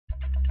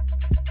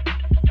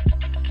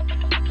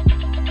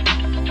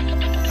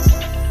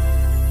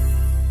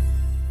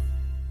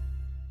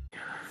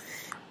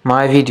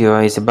My video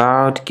is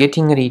about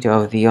getting rid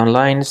of the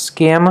online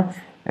scam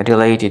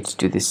related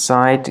to the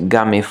site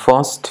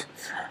Gumifost.xyz.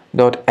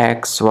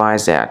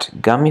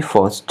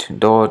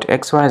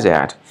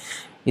 Gumifost.xyz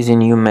is a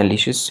new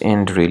malicious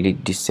and really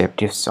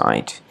deceptive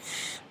site.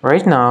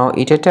 Right now,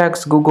 it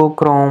attacks Google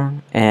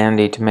Chrome and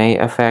it may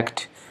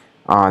affect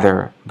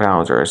other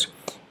browsers.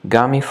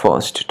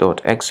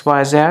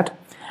 Gumifost.xyz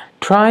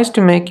tries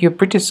to make you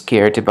pretty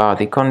scared about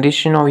the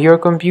condition of your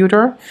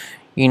computer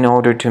in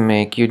order to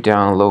make you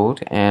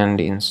download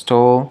and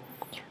install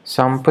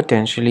some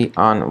potentially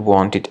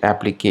unwanted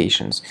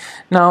applications.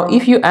 Now,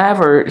 if you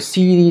ever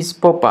see these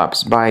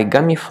pop-ups by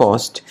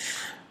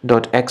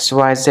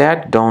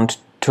Gumifost.xyz, don't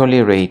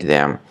tolerate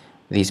them.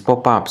 These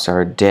pop-ups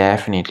are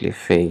definitely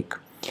fake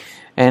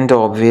and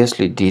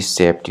obviously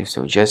deceptive,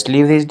 so just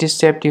leave this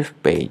deceptive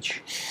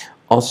page.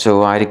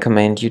 Also, I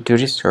recommend you to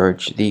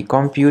research the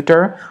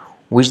computer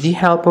with the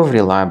help of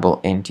reliable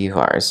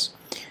antivirus.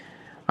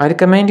 I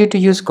recommend you to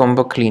use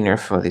Combo Cleaner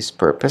for this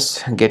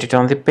purpose. Get it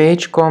on the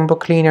page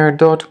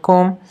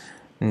combocleaner.com,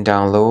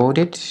 download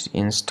it,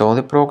 install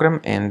the program,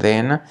 and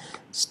then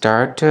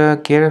start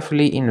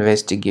carefully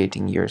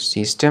investigating your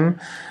system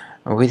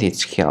with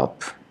its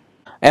help.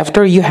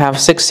 After you have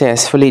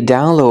successfully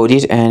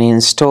downloaded and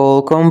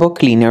installed Combo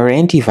Cleaner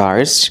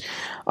antivirus,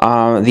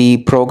 the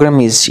program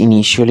is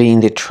initially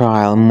in the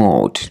trial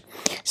mode,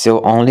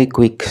 so only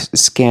quick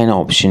scan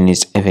option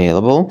is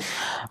available.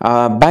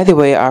 By the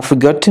way, I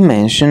forgot to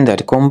mention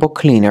that Combo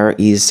Cleaner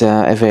is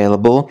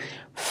available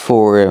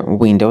for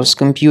Windows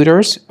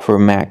computers, for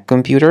Mac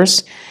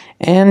computers,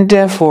 and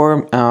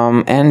for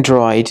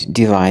Android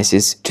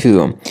devices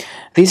too.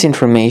 This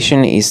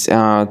information is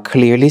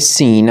clearly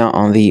seen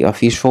on the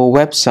official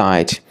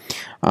website,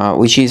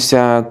 which is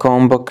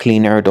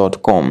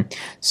combocleaner.com.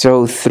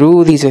 So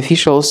through this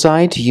official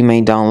site, you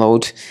may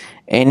download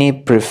any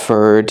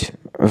preferred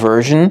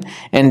version,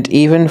 and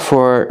even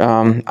for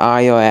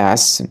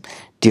iOS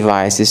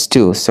devices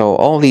too. So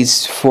all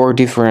these 4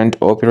 different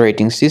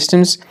operating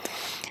systems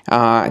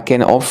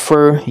can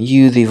offer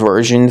you the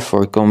version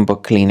for Combo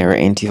Cleaner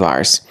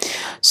antivirus.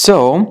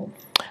 So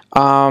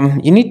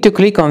you need to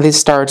click on this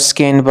Start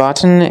Scan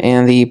button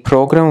and the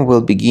program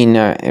will begin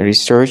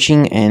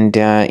researching and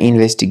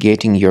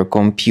investigating your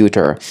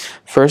computer.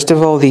 First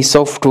of all, the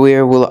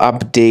software will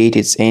update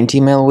its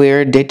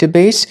anti-malware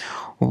database,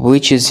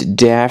 which is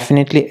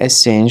definitely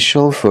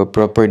essential for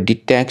proper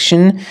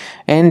detection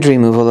and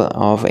removal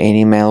of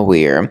any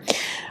malware.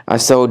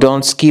 So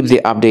don't skip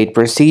the update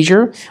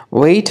procedure.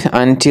 Wait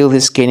until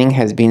the scanning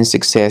has been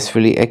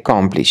successfully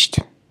accomplished.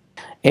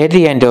 At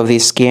the end of the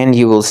scan,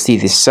 you will see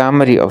the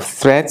summary of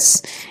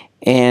threats,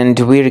 and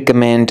we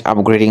recommend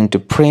upgrading to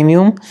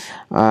Premium,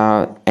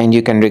 and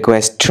you can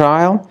request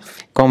trial.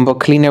 Combo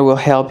Cleaner will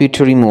help you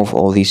to remove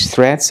all these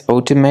threats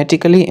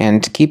automatically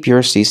and keep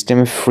your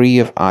system free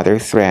of other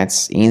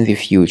threats in the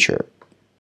future.